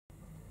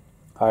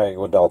Hi,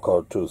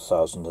 Wadalco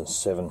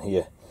 2007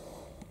 here.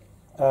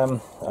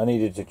 I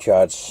needed to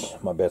charge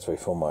my battery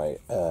for my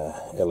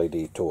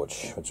LED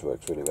torch, which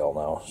works really well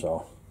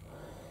now.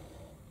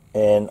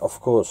 And of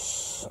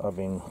course, I've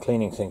been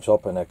cleaning things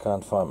up and I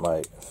can't find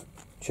my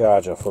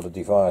charger for the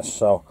device,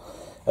 so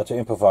I had to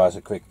improvise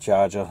a quick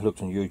charger.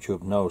 Looked on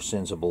YouTube, no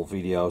sensible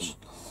videos.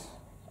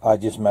 I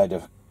just made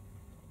a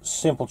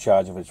simple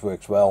charger which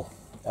works well.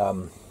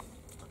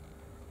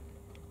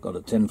 Got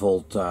a 10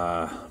 volt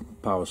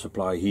power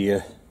supply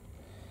here.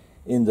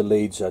 In the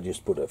leads I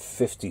just put a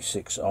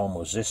 56 ohm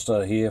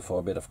resistor here for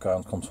a bit of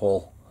current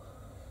control.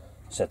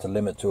 Set the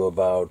limit to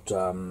about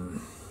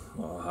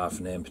half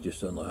an amp,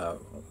 just under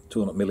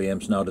 200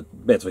 milliamps. Now the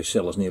battery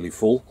cell is nearly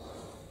full.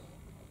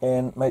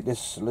 And made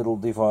this little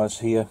device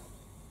here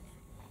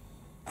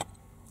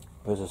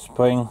with a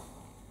spring,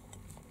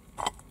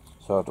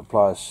 so it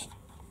applies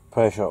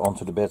pressure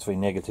onto the battery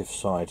negative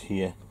side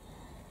here,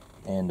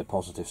 and the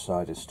positive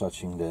side is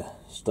touching the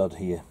stud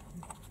here.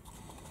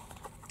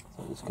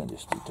 So this can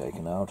just be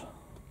taken out.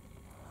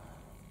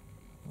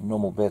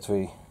 Normal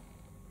battery,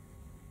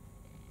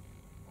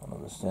 one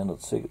of the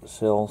standard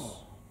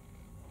cells,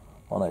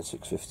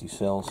 18650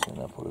 cells, and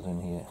I put it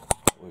in here.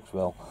 Works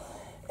well.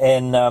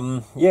 And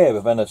yeah,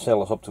 when the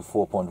cell is up to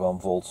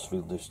 4.1 volts,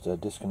 we'll just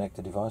disconnect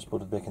the device,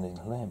 put it back in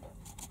the lamp.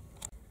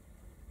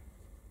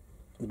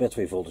 The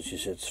battery voltage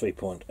is at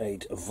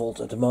 3.8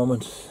 volt at the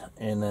moment,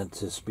 and it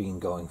has been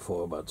going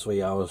for about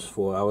 3 hours,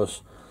 4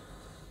 hours.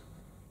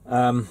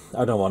 I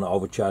don't want to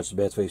overcharge the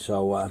battery,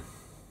 so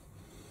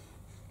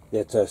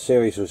that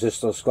series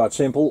resistor is quite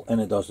simple and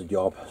it does the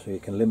job. So you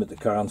can limit the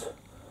current, so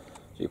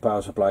your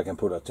power supply can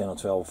put at 10 or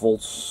 12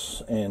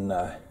 volts, and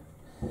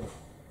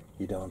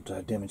you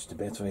don't damage the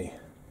battery.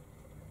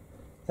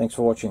 Thanks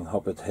for watching,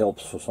 hope it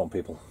helps for some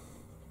people.